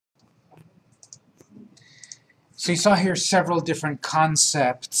So you saw here several different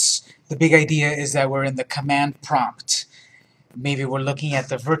concepts. The big idea is that we're in the command prompt. Maybe we're looking at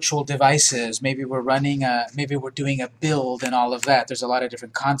the virtual devices, maybe we're doing a build and all of that. There's a lot of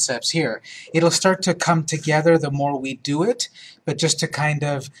different concepts here. It'll start to come together the more we do it, but just to kind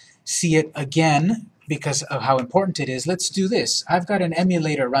of see it again, because of how important it is, let's do this. I've got an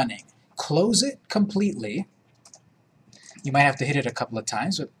emulator running. Close it completely. You might have to hit it a couple of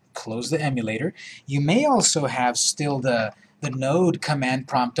times, but close the emulator. You may also have still the node command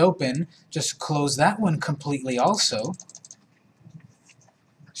prompt open. Just close that one completely also.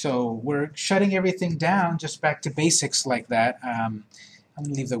 So we're shutting everything down, just back to basics like that. I'm going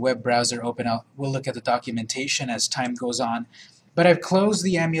to leave the web browser open. We'll look at the documentation as time goes on. But I've closed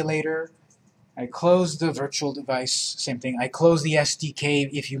the emulator. I closed the virtual device, same thing. I closed the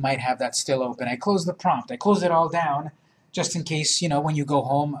SDK if you might have that still open. I closed the prompt. I closed it all down just in case, when you go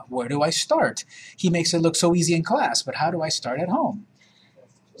home, where do I start? He makes it look so easy in class, but how do I start at home?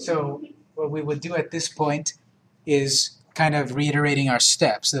 So what we would do at this point is kind of reiterating our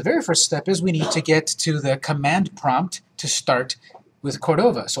steps. The very first step is we need to get to the command prompt to start with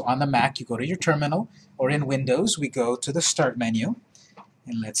Cordova. So on the Mac, you go to your terminal, or in Windows, we go to the Start menu,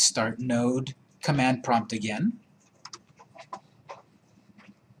 and let's start Node command prompt again.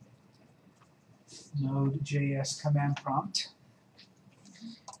 Node.js command prompt.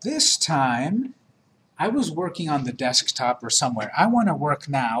 This time, I was working on the desktop or somewhere. I want to work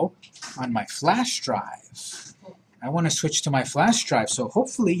now on my flash drive. I want to switch to my flash drive, so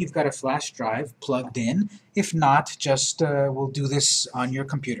hopefully you've got a flash drive plugged in. If not, just we'll do this on your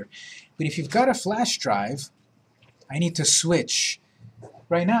computer. But if you've got a flash drive, I need to switch.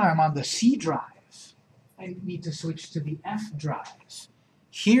 Right now I'm on the C drive. I need to switch to the F drive.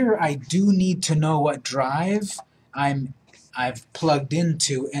 Here I do need to know what drive I've plugged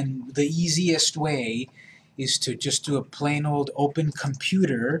into, and the easiest way is to just do a plain old open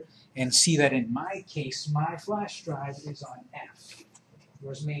computer and see that in my case, my flash drive is on F.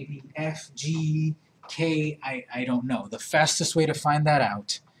 Yours may be F, G, K, I don't know. The fastest way to find that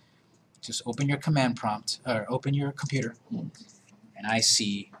out, just open your command prompt, or open your computer, and I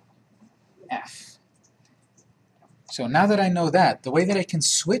see F. So now that I know that, the way that I can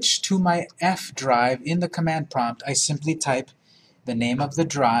switch to my F drive in the command prompt, I simply type the name of the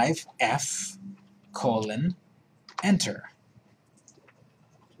drive, F, enter.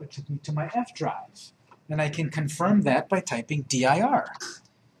 It took me to my F drive. Then I can confirm that by typing dir.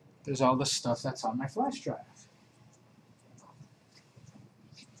 There's all the stuff that's on my flash drive.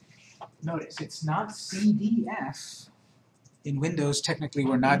 Notice, it's not CDF. In Windows, technically,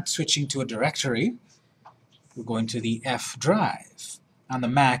 we're not switching to a directory. We're going to the F drive. On the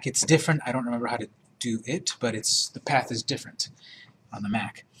Mac, it's different. I don't remember how to do it, but the path is different on the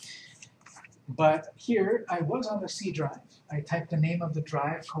Mac. But here, I was on the C drive. I typed the name of the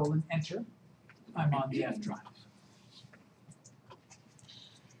drive, enter. I'm on the F drive.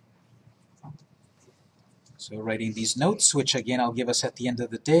 So writing these notes, which again I'll give us at the end of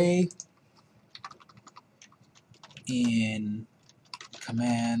the day, in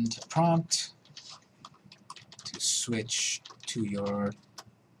command prompt to switch to your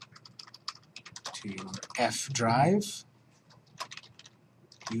F drive,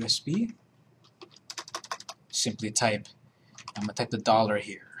 USB. Simply type, I'm going to type the dollar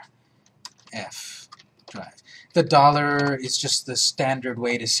here, F drive. The dollar is just the standard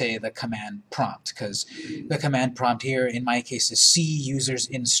way to say the command prompt, because the command prompt here, in my case, is C users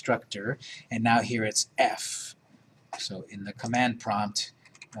instructor, and now here it's F. So in the command prompt,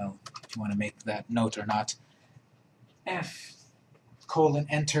 well, if you want to make that note or not, F,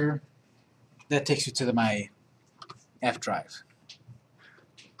 enter, that takes you to my F drive.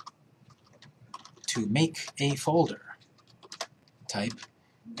 To make a folder, type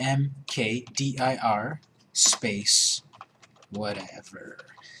mkdir space whatever.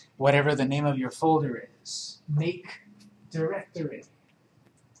 Whatever the name of your folder is. Make directory,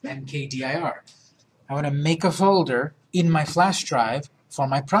 mkdir. I want to make a folder in my flash drive for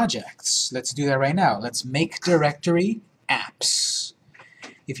my projects. Let's do that right now. Let's make directory apps.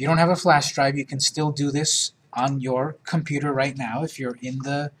 If you don't have a flash drive, you can still do this on your computer right now. If you're in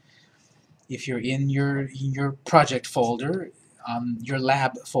your project folder, your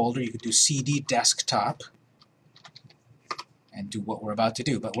lab folder, you could do cd desktop and do what we're about to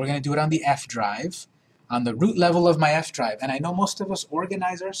do. But we're going to do it on the F drive, on the root level of my F drive. And I know most of us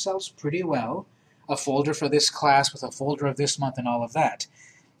organize ourselves pretty well. A folder for this class with a folder of this month and all of that.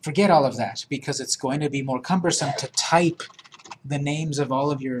 Forget all of that, because it's going to be more cumbersome to type the names of all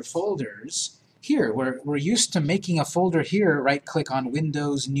of your folders here, we're used to making a folder here, right-click on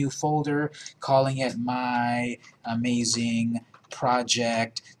Windows, New Folder, calling it My Amazing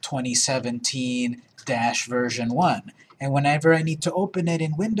Project 2017-version 1. And whenever I need to open it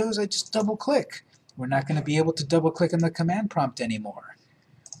in Windows, I just double-click. We're not going to be able to double-click in the command prompt anymore.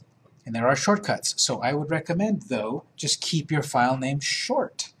 And there are shortcuts. So I would recommend, though, just keep your file names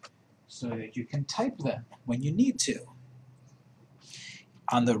short so that you can type them when you need to.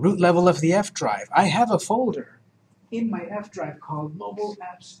 On the root level of the F drive, I have a folder in my F drive called Mobile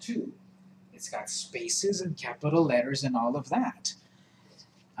Apps 2. It's got spaces and capital letters and all of that.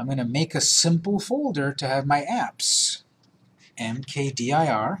 I'm going to make a simple folder to have my apps.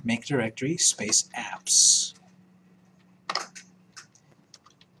 mkdir, make directory, space apps.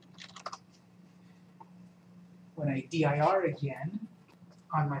 When I dir again,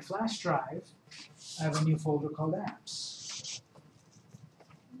 on my flash drive, I have a new folder called apps.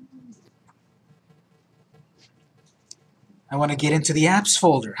 I want to get into the apps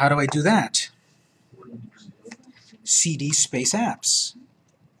folder. How do I do that? cd space apps.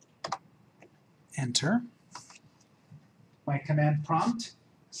 Enter. My command prompt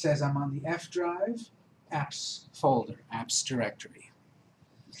says I'm on the F drive, apps folder, apps directory.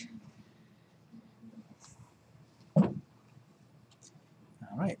 All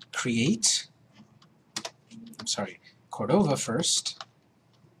right, create. I'm sorry, Cordova first.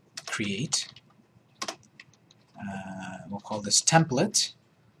 Create. We'll call this template,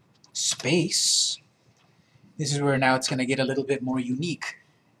 space. This is where now it's going to get a little bit more unique.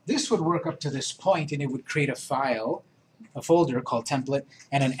 This would work up to this point, and it would create a file, a folder called template,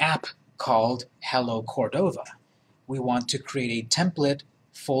 and an app called Hello Cordova. We want to create a template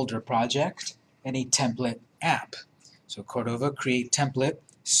folder project and a template app. So Cordova create template,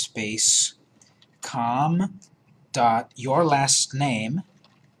 space, com, dot, your last name,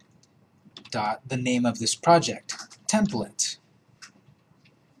 dot, the name of this project, template.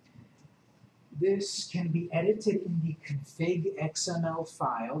 This can be edited in the config XML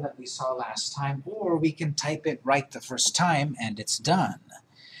file that we saw last time, or we can type it right the first time and it's done.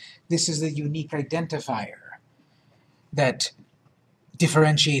 This is the unique identifier that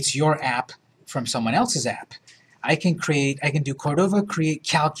differentiates your app from someone else's app. I can do Cordova create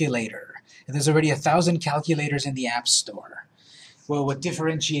calculator, and there's already 1,000 calculators in the App Store. Well, what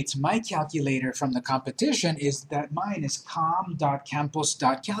differentiates my calculator from the competition is that mine is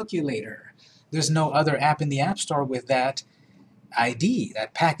com.campus.calculator. There's no other app in the App Store with that ID,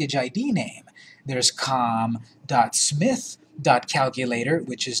 that package ID name. There's com.smith.calculator,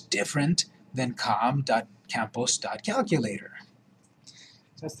 which is different than com.campus.calculator. So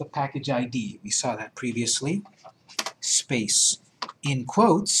that's the package ID. We saw that previously. Space. In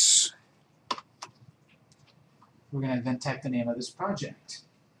quotes, we're going to then type the name of this project.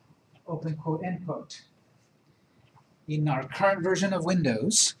 Open quote, end quote. In our current version of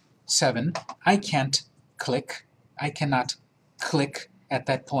Windows 7, I cannot click at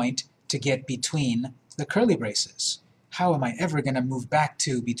that point to get between the curly braces. How am I ever going to move back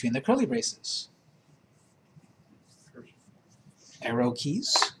to between the curly braces? Arrow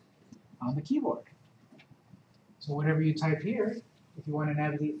keys on the keyboard. So whatever you type here, if you want to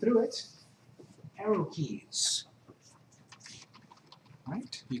navigate through it, arrow keys.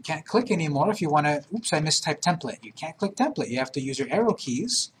 Right? You can't click anymore if you want to, oops, I mistyped template. You can't click template. You have to use your arrow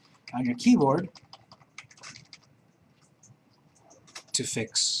keys on your keyboard to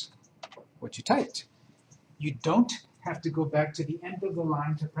fix what you typed. You don't have to go back to the end of the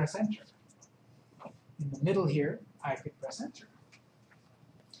line to press enter. In the middle here, I could press enter.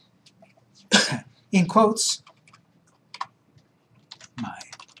 In quotes, my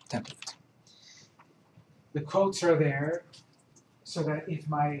template. The quotes are there so that if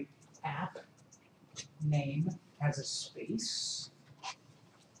my app name has a space,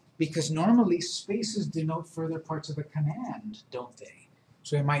 because normally spaces denote further parts of the command, don't they?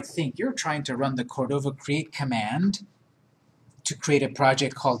 So you might think you're trying to run the Cordova create command to create a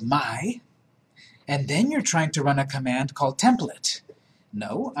project called my, and then you're trying to run a command called template.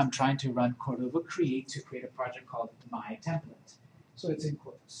 No, I'm trying to run Cordova create to create a project called my template. So it's in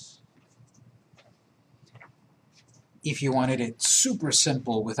quotes. If you wanted it super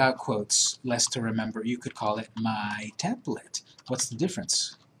simple without quotes, less to remember, you could call it my template. What's the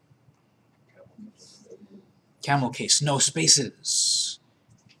difference? Camel case, no spaces.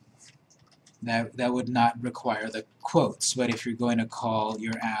 That would not require the quotes, but if you're going to call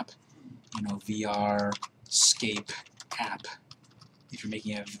your app, you know, VRscape app, if you're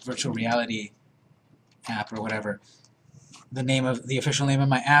making a virtual reality app or whatever, the official name of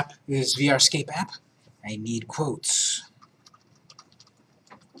my app is VRscape app. I need quotes.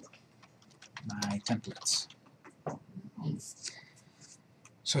 My templates.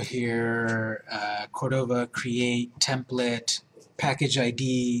 So here, Cordova, create, template, package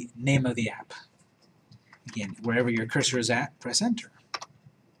ID, name of the app. Again, wherever your cursor is at, press enter.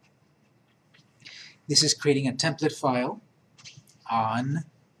 This is creating a template file on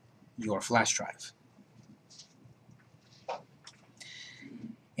your flash drive.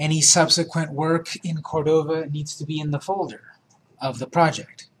 Any subsequent work in Cordova needs to be in the folder of the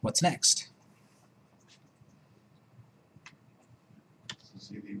project. What's next?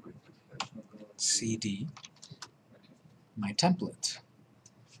 CD, my template.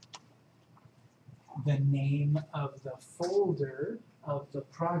 The name of the folder of the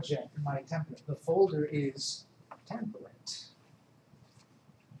project, my template. The folder is template.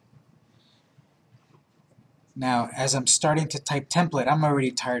 Now, as I'm starting to type template, I'm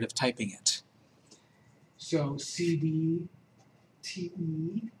already tired of typing it. So CD,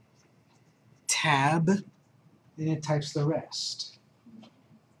 TE, tab, and it types the rest.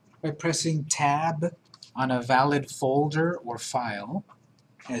 By pressing tab on a valid folder or file,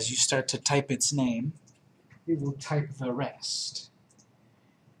 as you start to type its name, it will type the rest.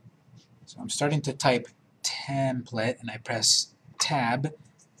 So I'm starting to type template, and I press tab,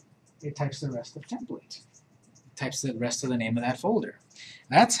 it types the rest of template. It types the rest of the name of that folder.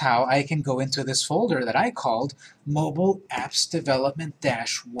 That's how I can go into this folder that I called Mobile Apps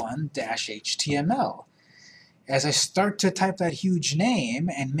Development-1-HTML. As I start to type that huge name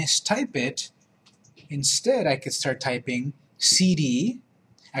and mistype it, instead I could start typing CD.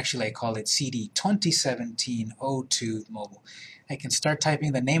 Actually, I call it CD 2017-02 Mobile. I can start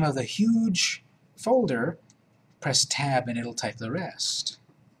typing the name of the huge folder, press tab, and it'll type the rest.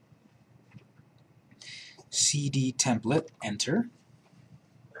 CD template, enter.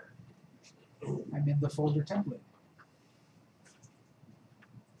 I'm in the folder template.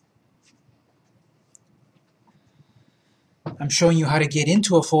 I'm showing you how to get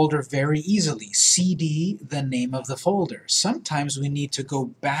into a folder very easily. CD, the name of the folder. Sometimes we need to go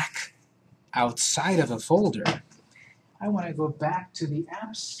back outside of a folder. I want to go back to the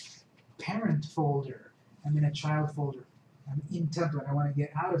apps parent folder. I'm in a child folder. I'm in template. I want to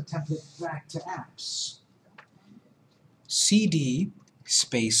get out of template back to apps. CD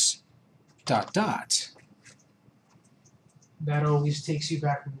space ... That always takes you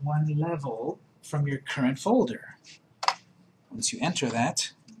back one level from your current folder. Once you enter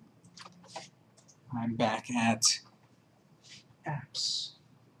that, I'm back at apps.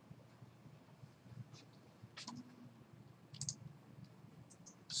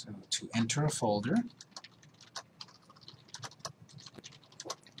 So to enter a folder,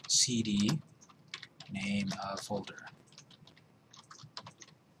 CD, name of folder.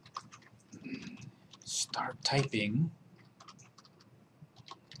 Start typing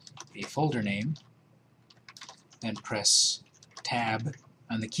a folder name, then press tab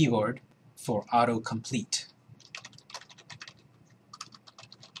on the keyboard for autocomplete.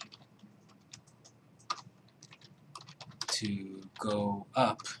 To go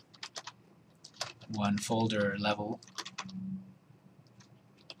up one folder level,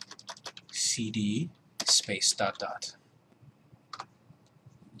 CD space ...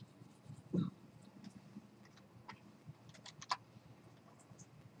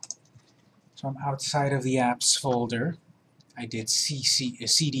 So I'm outside of the apps folder. I did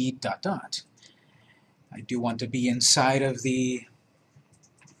CD ... I do want to be inside of the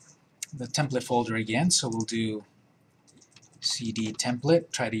template folder again, so we'll do CD template.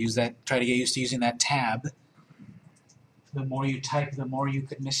 Try to get used to using that tab. The more you type, the more you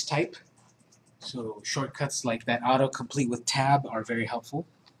could mistype. So shortcuts like that autocomplete with tab are very helpful.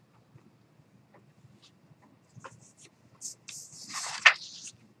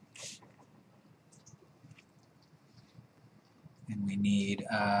 And we need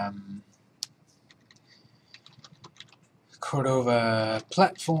Cordova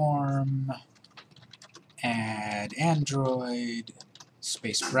platform, add Android,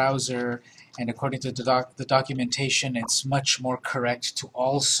 space browser, and according to the documentation, it's much more correct to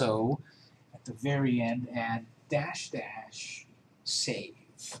also, at the very end, add -- save.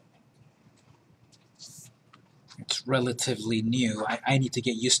 It's relatively new. I need to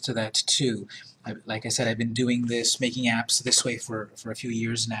get used to that too. Like I said, I've been doing this, making apps this way for a few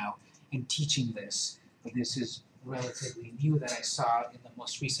years now, and teaching this. But this is relatively new that I saw in the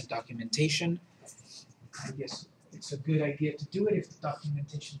most recent documentation. I guess it's a good idea to do it if the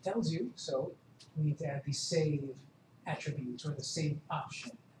documentation tells you, so we need to add the save attribute or the save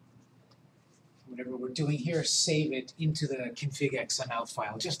option. Whatever we're doing here, save it into the config XML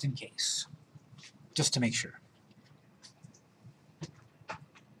file just in case, just to make sure.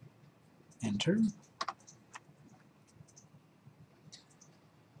 Enter.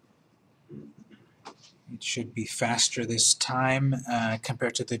 It should be faster this time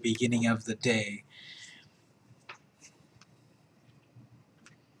compared to the beginning of the day.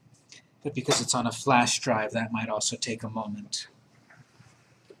 But because it's on a flash drive, that might also take a moment.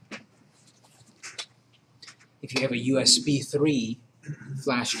 If you have a USB 3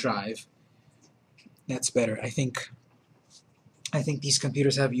 flash drive, that's better. I think these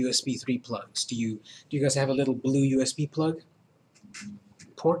computers have USB 3 plugs. Do you guys have a little blue USB plug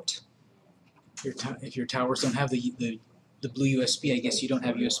port? If your towers don't have the blue USB, I guess you don't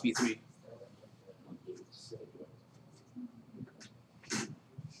have USB 3.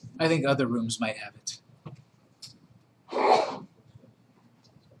 I think other rooms might have it.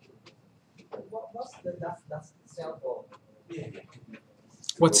 What's the dust cell for?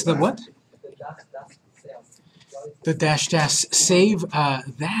 What's the what? The dust cell. The dash save.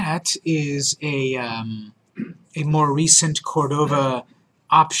 That is a more recent Cordova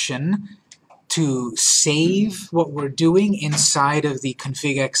option to save what we're doing inside of the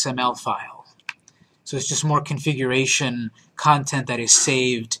config XML file. So it's just more configuration content that is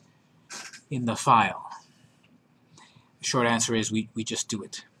saved in the file. The short answer is we just do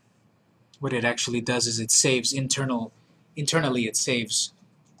it. What it actually does is it saves internally it saves,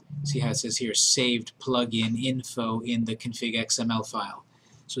 see how it says here, saved plugin info in the config XML file.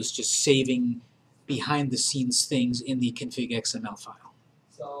 So it's just saving behind the scenes things in the config XML file.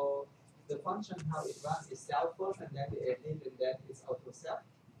 So the function how it runs is self first and then the edit and then it's auto self.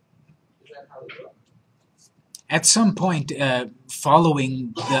 Is that how it works? At some point,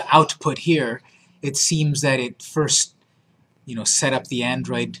 following the output here, it seems that it first, set up the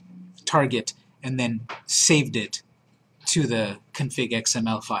Android target and then saved it to the config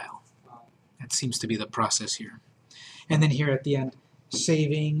XML file. That seems to be the process here. And then here at the end,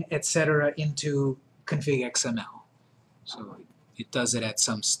 saving, etc. into config XML. So it does it at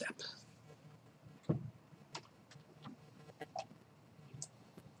some step.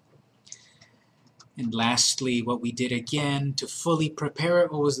 And lastly, what we did again to fully prepare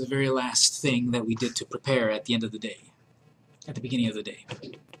it, what was the very last thing that we did to prepare at the end of the day? At the beginning of the day.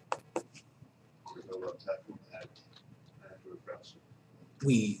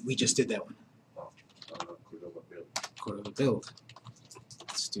 We just did that one. Cordova build.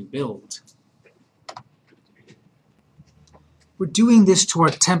 Let's do build. We're doing this to our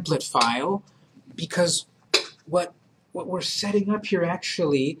template file because what we're setting up here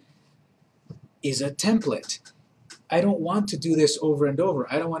actually is a template. I don't want to do this over and over.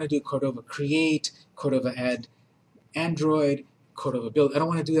 I don't want to do Cordova create, Cordova add Android, Cordova build. I don't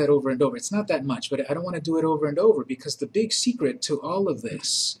want to do that over and over. It's not that much, but I don't want to do it over and over because the big secret to all of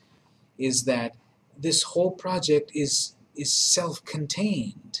this is that this whole project is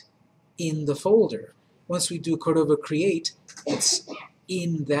self-contained in the folder. Once we do Cordova create, it's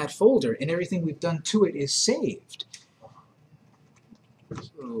in that folder, and everything we've done to it is saved.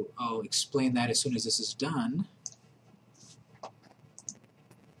 So I'll explain that as soon as this is done.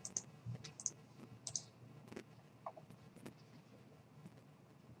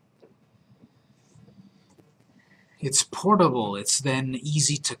 It's portable. It's then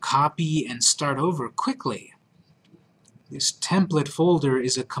easy to copy and start over quickly. This template folder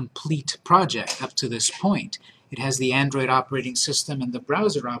is a complete project up to this point. It has the Android operating system and the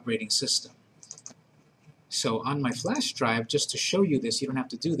browser operating system. So on my flash drive, just to show you this, you don't have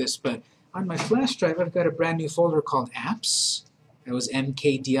to do this, but on my flash drive I've got a brand new folder called apps. That was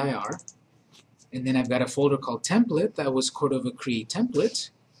mkdir. And then I've got a folder called template. That was Cordova create template.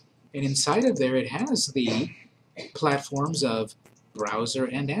 And inside of there it has the platforms of browser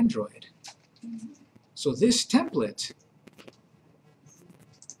and Android. So this template,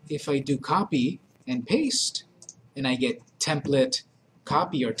 if I do copy and paste, and I get template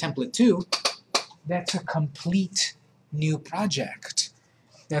copy or template 2, that's a complete new project.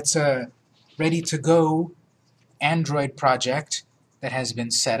 That's a ready-to-go Android project that has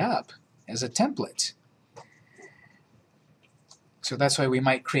been set up as a template. So that's why we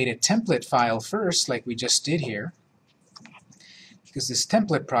might create a template file first, like we just did here, because this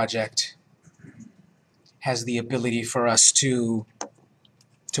template project has the ability for us to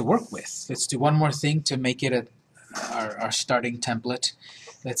work with. Let's do one more thing to make it our starting template.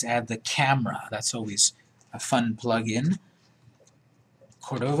 Let's add the camera. That's always a fun plug-in.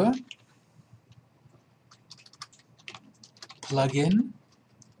 Cordova, plugin,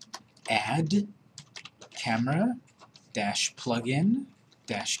 add, camera, dash plugin,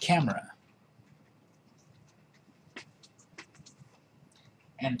 dash camera.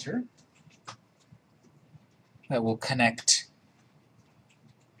 Enter. That will connect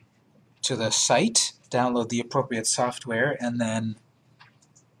to the site, download the appropriate software, and then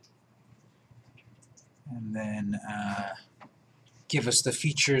and then give us the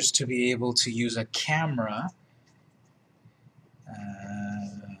features to be able to use a camera.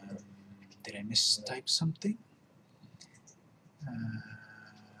 Did I mistype something? Run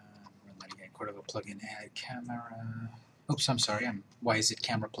that again. Cordova plugin add camera. Oops, I'm sorry. Why is it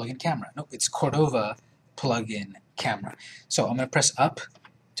camera plugin camera? Nope, it's Cordova plugin camera. So I'm going to press up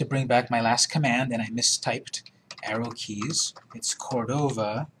to bring back my last command, and I mistyped arrow keys. It's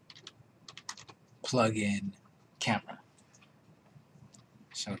Cordova plugin camera.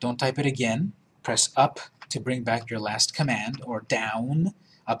 So don't type it again. Press up to bring back your last command, or down,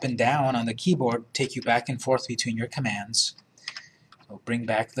 up and down on the keyboard, take you back and forth between your commands. So bring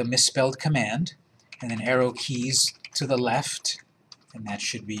back the misspelled command, and then arrow keys to the left, and that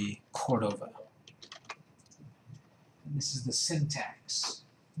should be Cordova. And this is the syntax.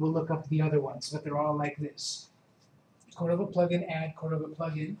 We'll look up the other ones, but they're all like this. Cordova plugin add, Cordova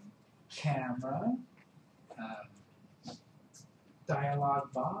plugin camera,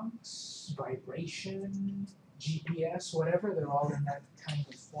 dialog box, vibration, GPS, whatever, they're all in that kind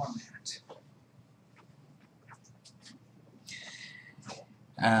of format.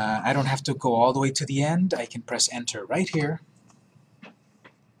 I don't have to go all the way to the end. I can press enter right here.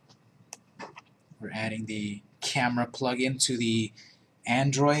 We're adding the camera plugin to the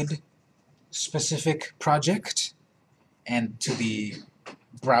Android specific project and to the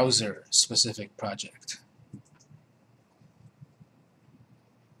browser specific project.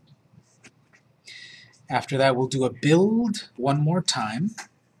 After that, we'll do a build one more time.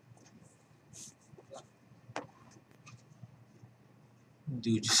 We'll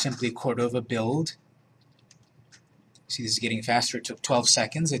do just simply Cordova build. See, this is getting faster. It took 12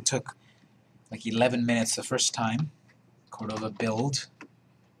 seconds. It took like 11 minutes the first time. Cordova build.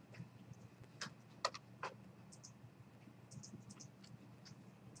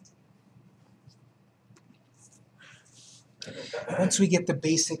 Once we get the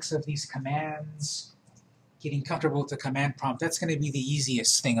basics of these commands, getting comfortable with the command prompt, that's going to be the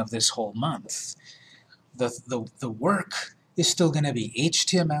easiest thing of this whole month. The work is still going to be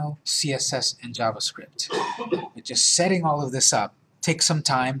HTML, CSS, and JavaScript. But just setting all of this up takes some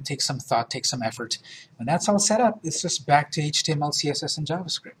time, takes some thought, takes some effort. When that's all set up, it's just back to HTML, CSS, and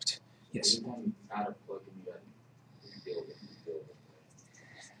JavaScript. Yes?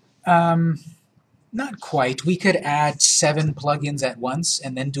 Not quite. We could add 7 plugins at once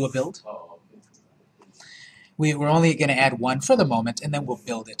and then do a build. We're only going to add one for the moment, and then we'll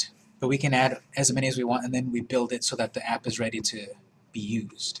build it. But we can add as many as we want, and then we build it so that the app is ready to be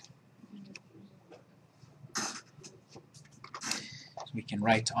used. So we can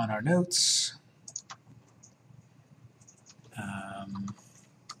write on our notes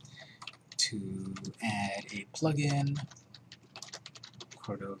to add a plugin,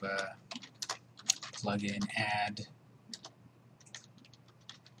 Cordova plugin add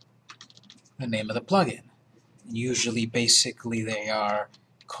the name of the plugin. Usually, basically, they are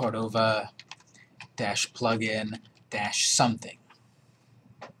Cordova-plugin-something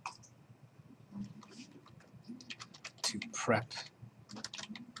to prep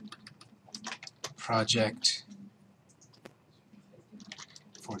project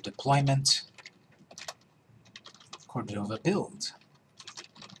for deployment, Cordova build.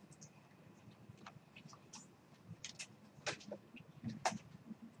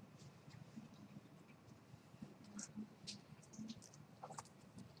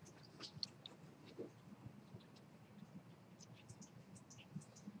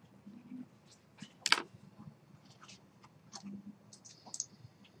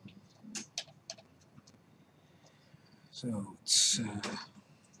 So it's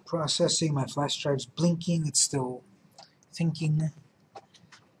processing, my flash drive's blinking, it's still thinking.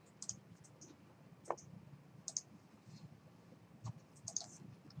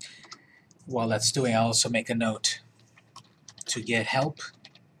 While that's doing, I'll also make a note to get help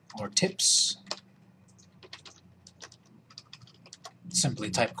or tips.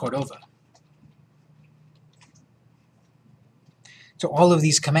 Simply type Cordova. So all of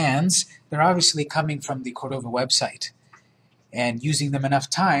these commands, they're obviously coming from the Cordova website. And using them enough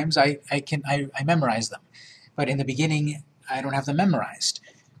times, I memorize them. But in the beginning, I don't have them memorized.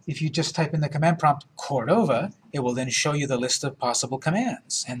 If you just type in the command prompt Cordova, it will then show you the list of possible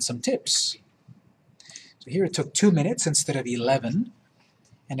commands and some tips. So here it took 2 minutes instead of 11.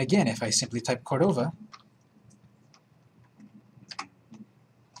 And again, if I simply type Cordova,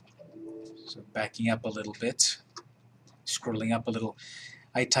 so backing up a little bit, scrolling up a little,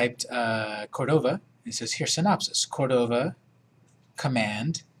 I typed Cordova. It says here synopsis, Cordova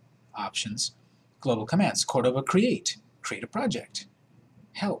command options, global commands, Cordova create a project,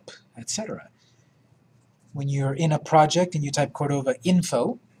 help, etc. When you're in a project and you type Cordova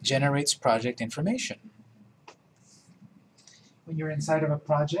info, generates project information. When you're inside of a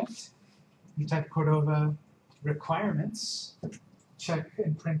project, you type Cordova requirements, check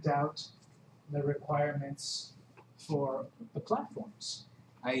and print out the requirements for the platforms.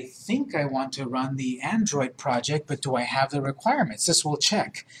 I think I want to run the Android project, but do I have the requirements? This will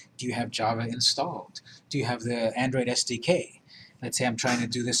check. Do you have Java installed? Do you have the Android SDK? Let's say I'm trying to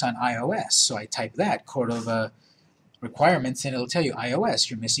do this on iOS, so I type that, Cordova requirements, and it'll tell you iOS,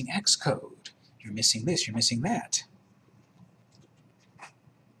 you're missing Xcode, you're missing this, you're missing that.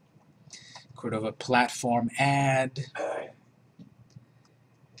 Cordova platform add,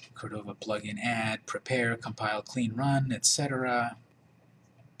 Cordova plugin add, prepare, compile, clean, run, etc.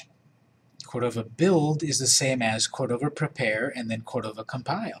 Cordova build is the same as Cordova prepare and then Cordova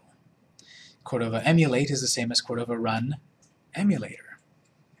compile. Cordova emulate is the same as Cordova run emulator.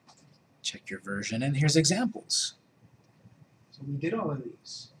 Check your version, and here's examples. So we did all of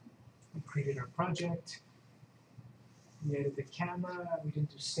these. We created our project, we added the camera, we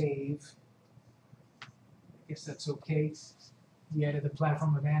didn't do save. I guess that's okay. We added the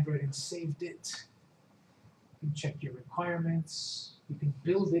platform of Android and saved it. You can check your requirements. You can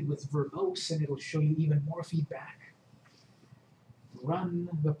build it with verbose and it'll show you even more feedback. Run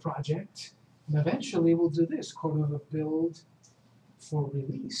the project, and eventually we'll do this, Cordova build for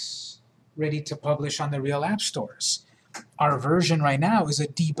release, ready to publish on the real app stores. Our version right now is a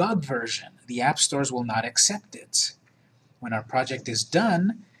debug version. The app stores will not accept it. When our project is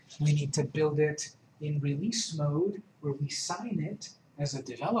done, we need to build it in release mode where we sign it as a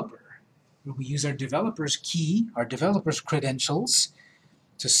developer. Where we use our developer's key, our developer's credentials,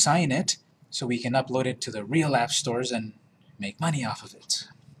 to sign it so we can upload it to the real app stores and make money off of it.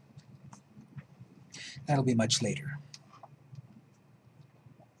 That'll be much later.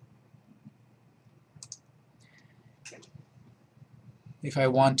 If I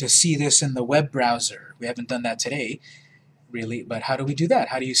want to see this in the web browser, we haven't done that today, really, but how do we do that?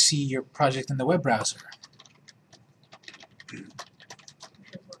 How do you see your project in the web browser?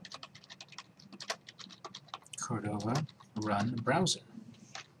 Cordova run browser.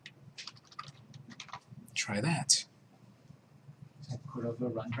 Try that. Cordova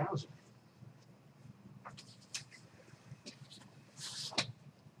run browser.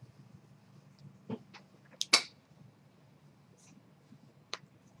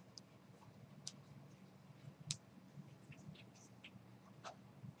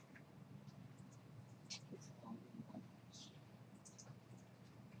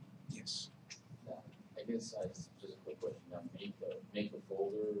 Yes. I guess just a quick question. Now, make a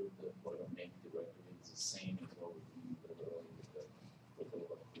folder, what a make directory is the same as what we did earlier with the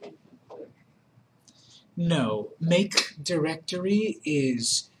create. No, make directory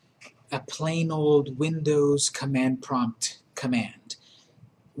is a plain old Windows command prompt command.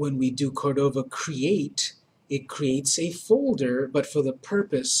 When we do Cordova create, it creates a folder, but for the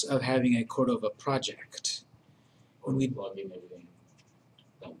purpose of having a Cordova project. When we plug in everything,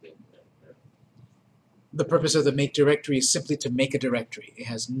 dumped in there. The purpose of the make directory is simply to make a directory. It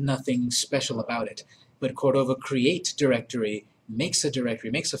has nothing special about it. But Cordova create directory makes a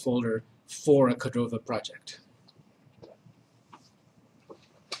directory, makes a folder for a Cordova project.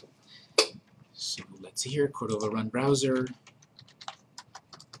 So let's see here, Cordova run browser.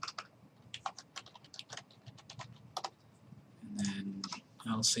 And then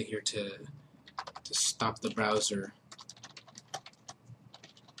I'll say here to stop the browser,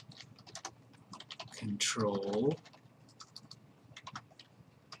 Control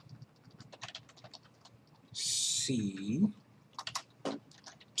C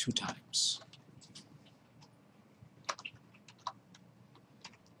 2 times.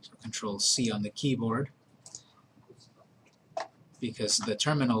 So Control C on the keyboard, because the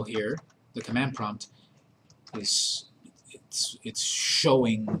terminal here, the command prompt, is it's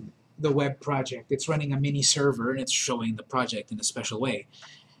showing the web project. It's running a mini server and it's showing the project in a special way.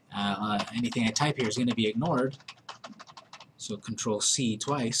 Anything I type here is going to be ignored, so Control C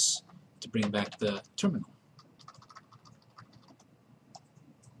twice to bring back the terminal.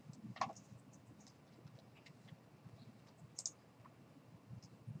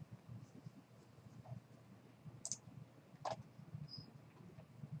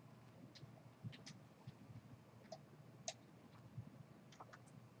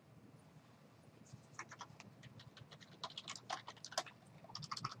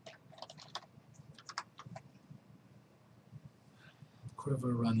 Cordova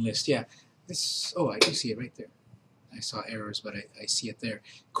run list, yeah. This, oh, I do see it right there. I saw errors, but I see it there.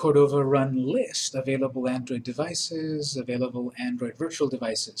 Cordova run list, available Android devices, available Android virtual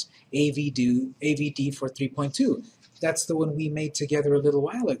devices, AVD for 3.2. That's the one we made together a little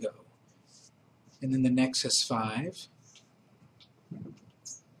while ago. And then the Nexus 5.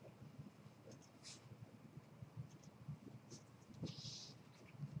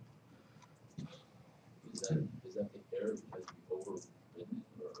 Is that the error because we overwritten it,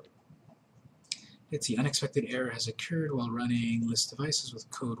 or? Let's see, unexpected error has occurred while running list devices with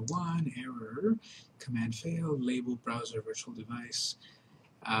code 1, error, command failed, label browser virtual device.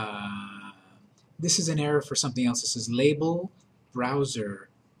 This is an error for something else. This is label browser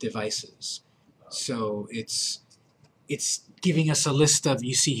devices. So it's giving us a list of,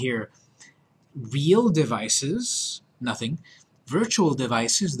 you see here, real devices, nothing, virtual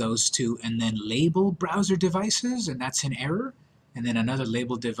devices, those two, and then label browser devices, and that's an error. And then another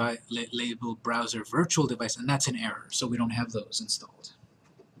label browser virtual device, and that's an error. So we don't have those installed.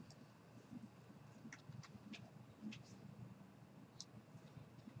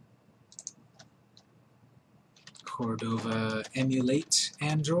 Cordova emulate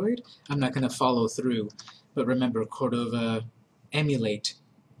Android. I'm not going to follow through, but remember, Cordova emulate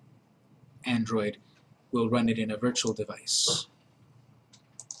Android will run it in a virtual device.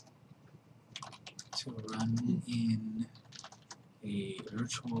 To run in a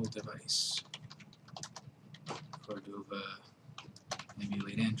virtual device. Cordova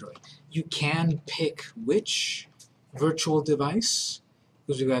emulate Android. You can pick which virtual device,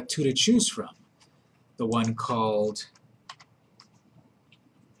 because we've got two to choose from. The one called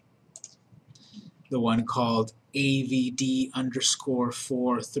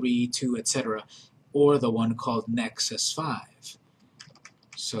AVD_432, etc., or the one called Nexus 5.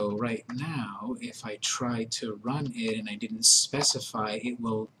 So right now, if I try to run it and I didn't specify, it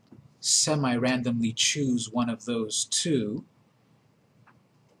will semi-randomly choose one of those two.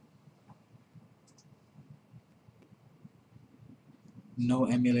 No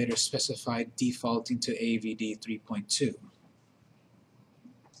emulator specified, defaulting to AVD 3.2.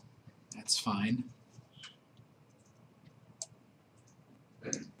 That's fine.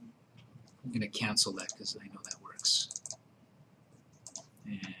 I'm going to cancel that because I know that works.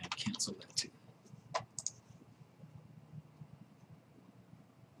 And cancel that too.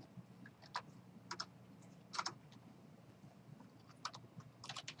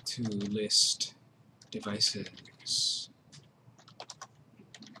 To list devices.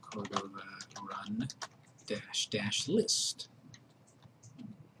 Cordova run -- list.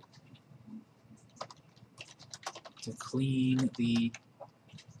 To clean the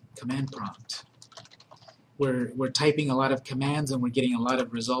command prompt. We're typing a lot of commands and we're getting a lot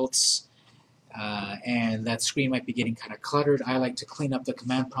of results, and that screen might be getting kind of cluttered. I like to clean up the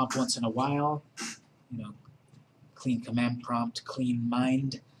command prompt once in a while. You know, clean command prompt, clean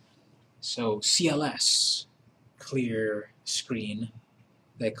mind. So CLS, clear screen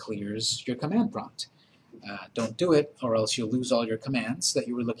that clears your command prompt. Don't do it, or else you'll lose all your commands that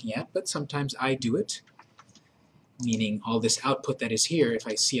you were looking at, but sometimes I do it, meaning all this output that is here, if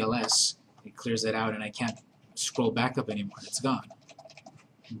I CLS, it clears it out and I can't scroll back up anymore, it's gone.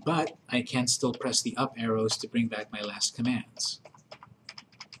 But I can still press the up arrows to bring back my last commands.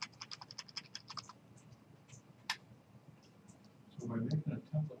 So by making a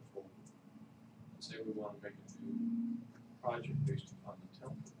template folder, let's say we want to make a new project based upon the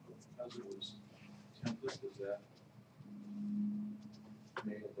template, but because it was template, does that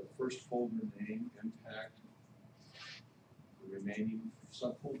make the first folder name impact the remaining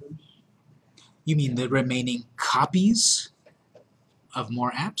subfolders? You mean the remaining copies of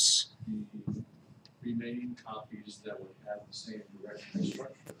more apps? The remaining copies that would have the same directory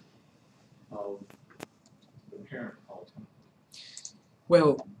structure of the parent called template.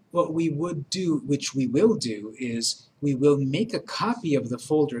 Well, what we would do, which we will do, is we will make a copy of the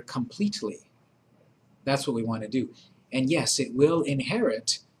folder completely. That's what we want to do. And yes, it will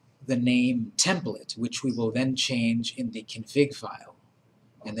inherit the name template, which we will then change in the config file.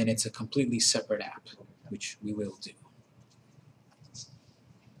 And then it's a completely separate app, which we will do.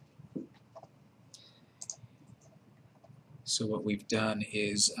 So what we've done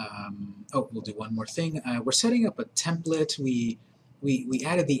is, we'll do one more thing. We're setting up a template. We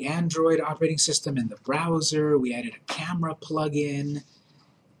added the Android operating system in the browser. We added a camera plugin.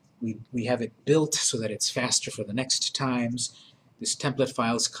 We have it built so that it's faster for the next times. This template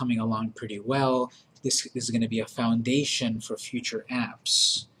file is coming along pretty well. This is going to be a foundation for future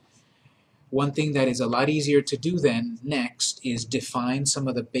apps. One thing that is a lot easier to do then next is define some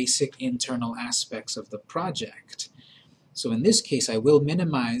of the basic internal aspects of the project. So in this case, I will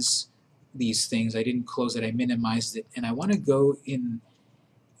minimize these things. I didn't close it, I minimized it, and I want to go in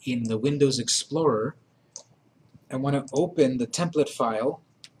the Windows Explorer. I want to open the template file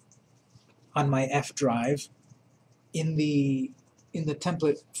on my F drive. In the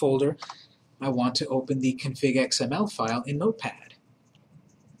template folder, I want to open the config XML file in Notepad.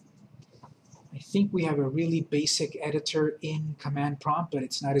 I think we have a really basic editor in command prompt, but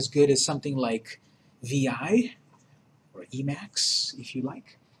it's not as good as something like VI or Emacs, if you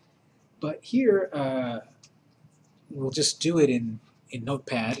like. But here, we'll just do it in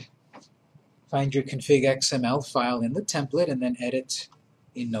Notepad. Find your config XML file in the template and then edit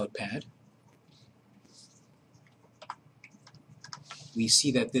in Notepad. We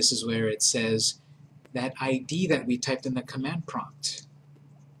see that this is where it says that ID that we typed in the command prompt.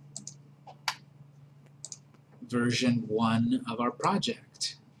 Version 1 of our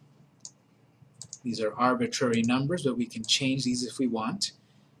project. These are arbitrary numbers, but we can change these if we want.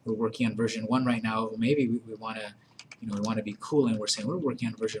 We're working on version 1 right now. Maybe we want to, we want to be cool, and we're saying we're working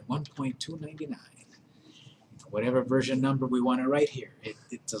on version 1.299. Whatever version number we want to write here,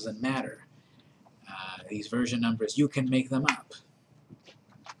 it doesn't matter. These version numbers, you can make them up.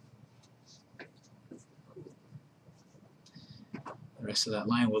 The rest of that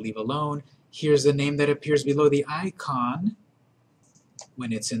line we'll leave alone. Here's the name that appears below the icon.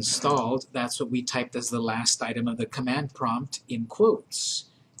 When it's installed, that's what we typed as the last item of the command prompt in quotes.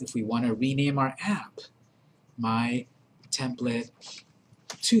 If we want to rename our app, my template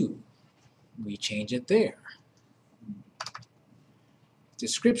 2, we change it there.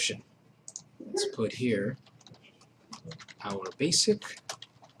 Description. Let's put here our basic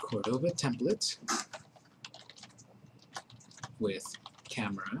Cordova template with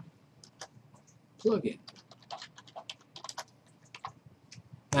camera plugin.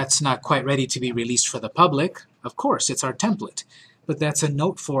 That's not quite ready to be released for the public. Of course, it's our template. But that's a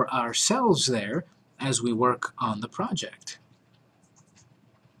note for ourselves there as we work on the project.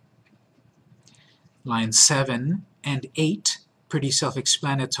 Line 7 and 8, pretty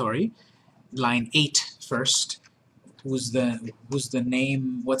self-explanatory. Line 8 first. What's the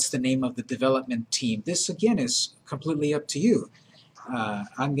name of the development team? This again is completely up to you.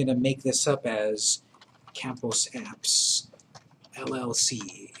 I'm going to make this up as Campos Apps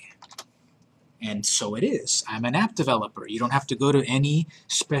LLC. And so it is. I'm an app developer. You don't have to go to any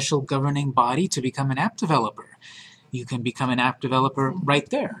special governing body to become an app developer. You can become an app developer right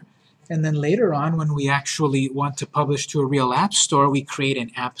there. And then later on, when we actually want to publish to a real app store, we create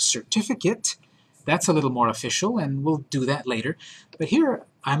an app certificate. That's a little more official, and we'll do that later. But here,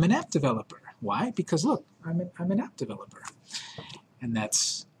 I'm an app developer. Why? Because look, I'm an app developer. And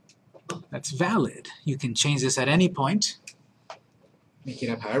that's valid. You can change this at any point. Make it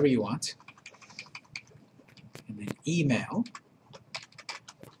up however you want. And then email.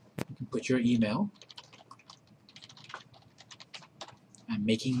 You can put your email. I'm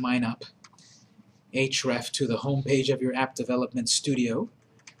making mine up. href to the home page of your app development studio.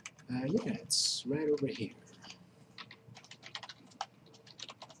 Yeah, it's right over here.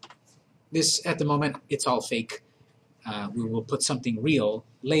 This, at the moment, it's all fake. We will put something real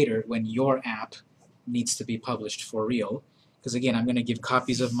later when your app needs to be published for real. Because again, I'm going to give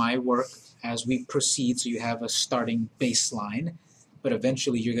copies of my work as we proceed, so you have a starting baseline. But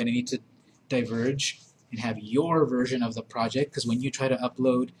eventually, you're going to need to diverge and have your version of the project, because when you try to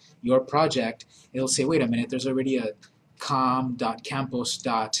upload your project, it'll say, wait a minute, there's already a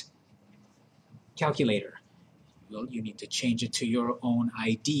com.campos.calculator. Well, you need to change it to your own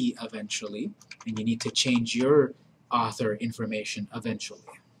ID eventually, and you need to change your author information eventually.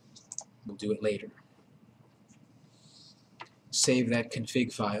 We'll do it later. Save that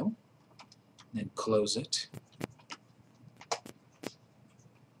config file, then close it.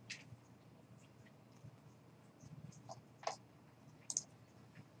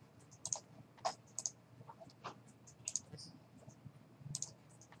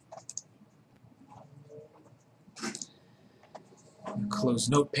 Close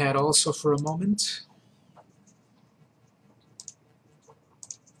Notepad also for a moment.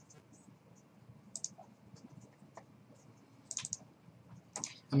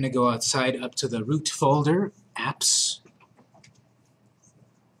 I'm going to go outside up to the root folder, Apps.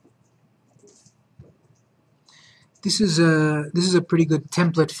 This is a pretty good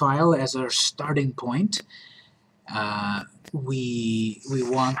template file as our starting point. We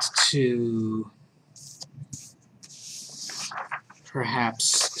want to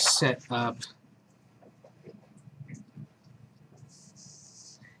perhaps set up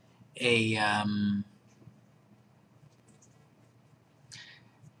a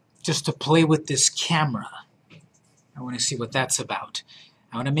just to play with this camera. I want to see what that's about.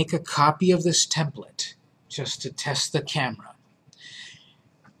 I want to make a copy of this template just to test the camera.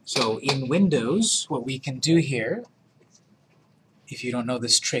 So in Windows, what we can do here, if you don't know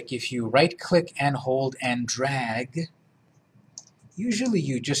this trick, if you right-click and hold and drag, usually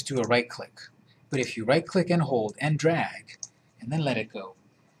you just do a right-click. But if you right-click and hold and drag, and then let it go,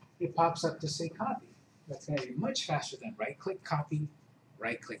 it pops up to say copy. That's going to be much faster than right-click copy,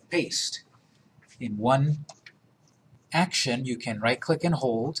 right-click paste. In one action, you can right-click and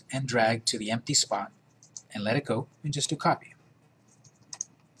hold and drag to the empty spot and let it go and just do copy.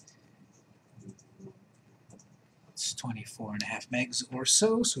 It's 24.5 megs or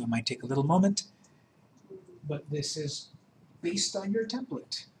so, so it might take a little moment. But this is based on your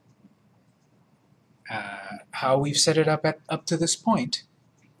template. How we've set it up to this point,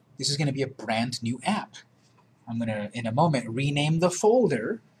 this is going to be a brand new app. I'm going to, in a moment, rename the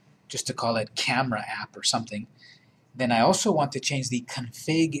folder just to call it camera app or something. Then I also want to change the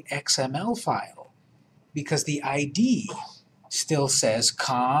config XML file because the ID still says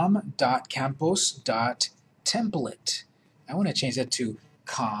com.campus.template. I want to change that to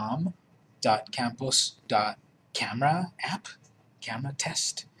com.campus.camera app, camera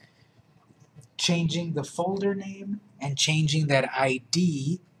test. Changing the folder name and changing that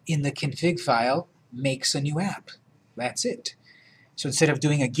ID in the config file makes a new app. That's it. So instead of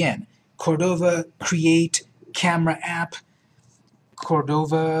doing, again, Cordova create camera app,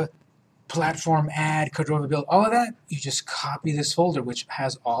 Cordova platform add, Cordova build, all of that, you just copy this folder which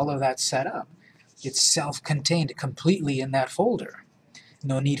has all of that set up. It's self-contained completely in that folder.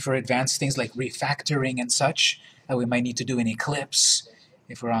 No need for advanced things like refactoring and such that we might need to do in Eclipse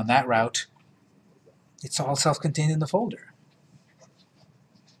if we're on that route. It's all self-contained in the folder.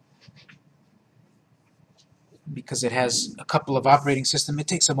 Because it has a couple of operating systems, it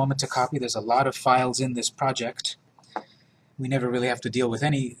takes a moment to copy. There's a lot of files in this project. We never really have to deal with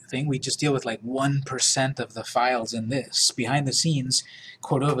anything. We just deal with like 1% of the files in this. Behind the scenes,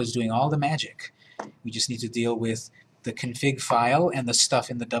 Cordova is doing all the magic. We just need to deal with the config file and the stuff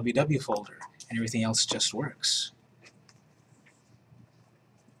in the www folder, and everything else just works.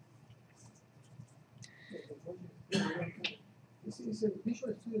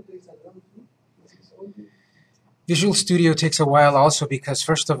 Visual Studio takes a while also because,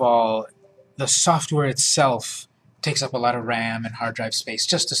 first of all, the software itself takes up a lot of RAM and hard drive space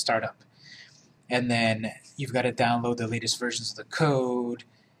just to start up. And then you've got to download the latest versions of the code,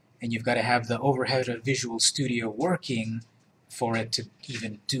 and you've got to have the overhead of Visual Studio working for it to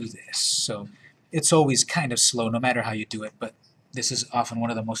even do this. So it's always kind of slow no matter how you do it, but this is often one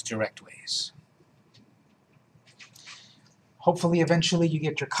of the most direct ways. Hopefully eventually you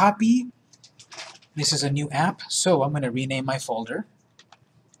get your copy. This is a new app, so I'm going to rename my folder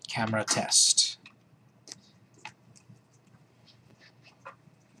Camera Test.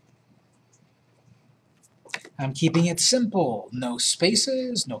 I'm keeping it simple. No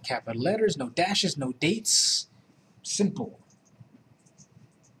spaces, no capital letters, no dashes, no dates. Simple.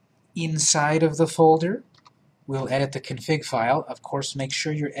 Inside of the folder, we'll edit the config file. Of course, make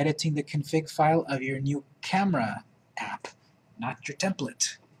sure you're editing the config file of your new camera app, not your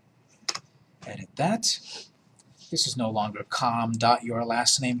template. Edit that. This is no longer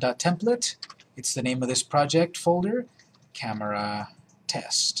com.yourlastname.template. It's the name of this project folder, Camera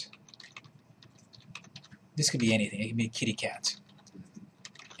Test. This could be anything. It can be kitty cat.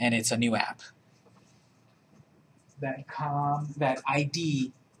 And it's a new app. That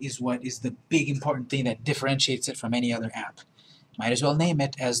ID is what is the big important thing that differentiates it from any other app. Might as well name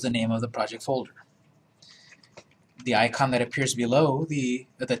it as the name of the project folder. The icon that appears below, the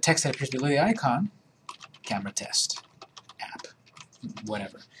text that appears below the icon, Camera Test, app,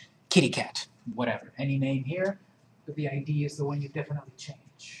 whatever. Kitty cat, whatever. Any name here, but the ID is the one you definitely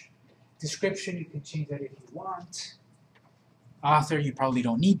change. Description, you can change that if you want. Author, you probably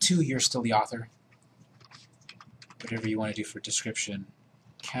don't need to. You're still the author. Whatever you want to do for description.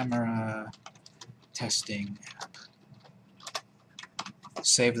 Camera testing app.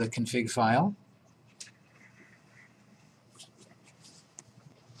 Save the config file.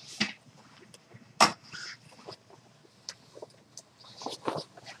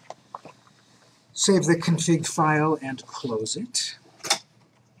 Save the config file and close it.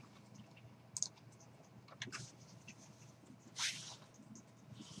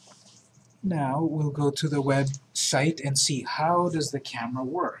 Now we'll go to the website and see how does the camera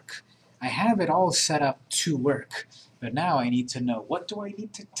work. I have it all set up to work, but now I need to know what do I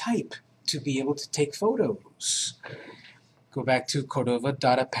need to type to be able to take photos. Go back to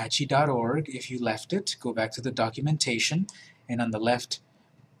cordova.apache.org. If you left it, go back to the documentation, and on the left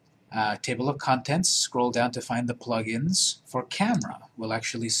Table of contents, scroll down to find the plugins for camera. We'll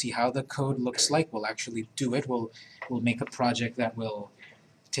actually see how the code looks like. We'll actually do it. We'll make a project that will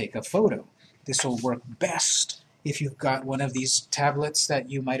take a photo. This will work best if you've got one of these tablets that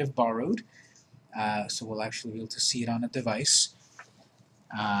you might have borrowed. So we'll actually be able to see it on a device.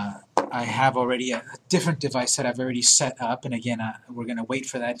 I have already a different device that I've already set up, and again, we're going to wait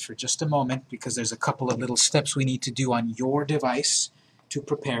for that for just a moment because there's a couple of little steps we need to do on your device to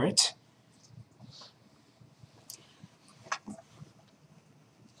prepare it.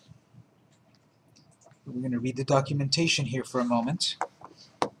 We're going to read the documentation here for a moment.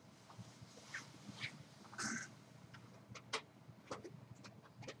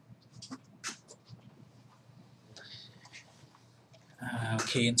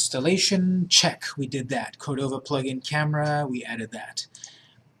 Okay, installation, check, we did that. Cordova plugin camera, we added that.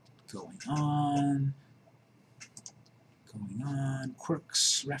 Going on,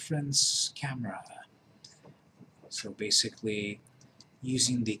 quirks, reference, camera. So basically,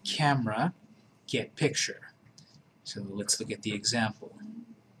 using the camera, get picture. So let's look at the example.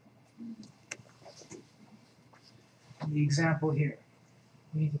 The example here,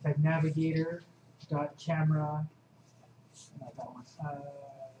 we need to type navigator.camera. Not that one.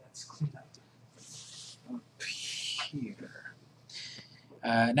 Let's clean up here.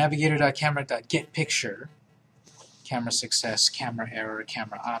 Navigator.camera.getPicture, camera success, camera error,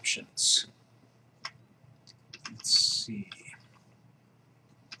 camera options. Let's see.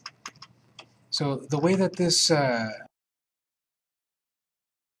 So the way that this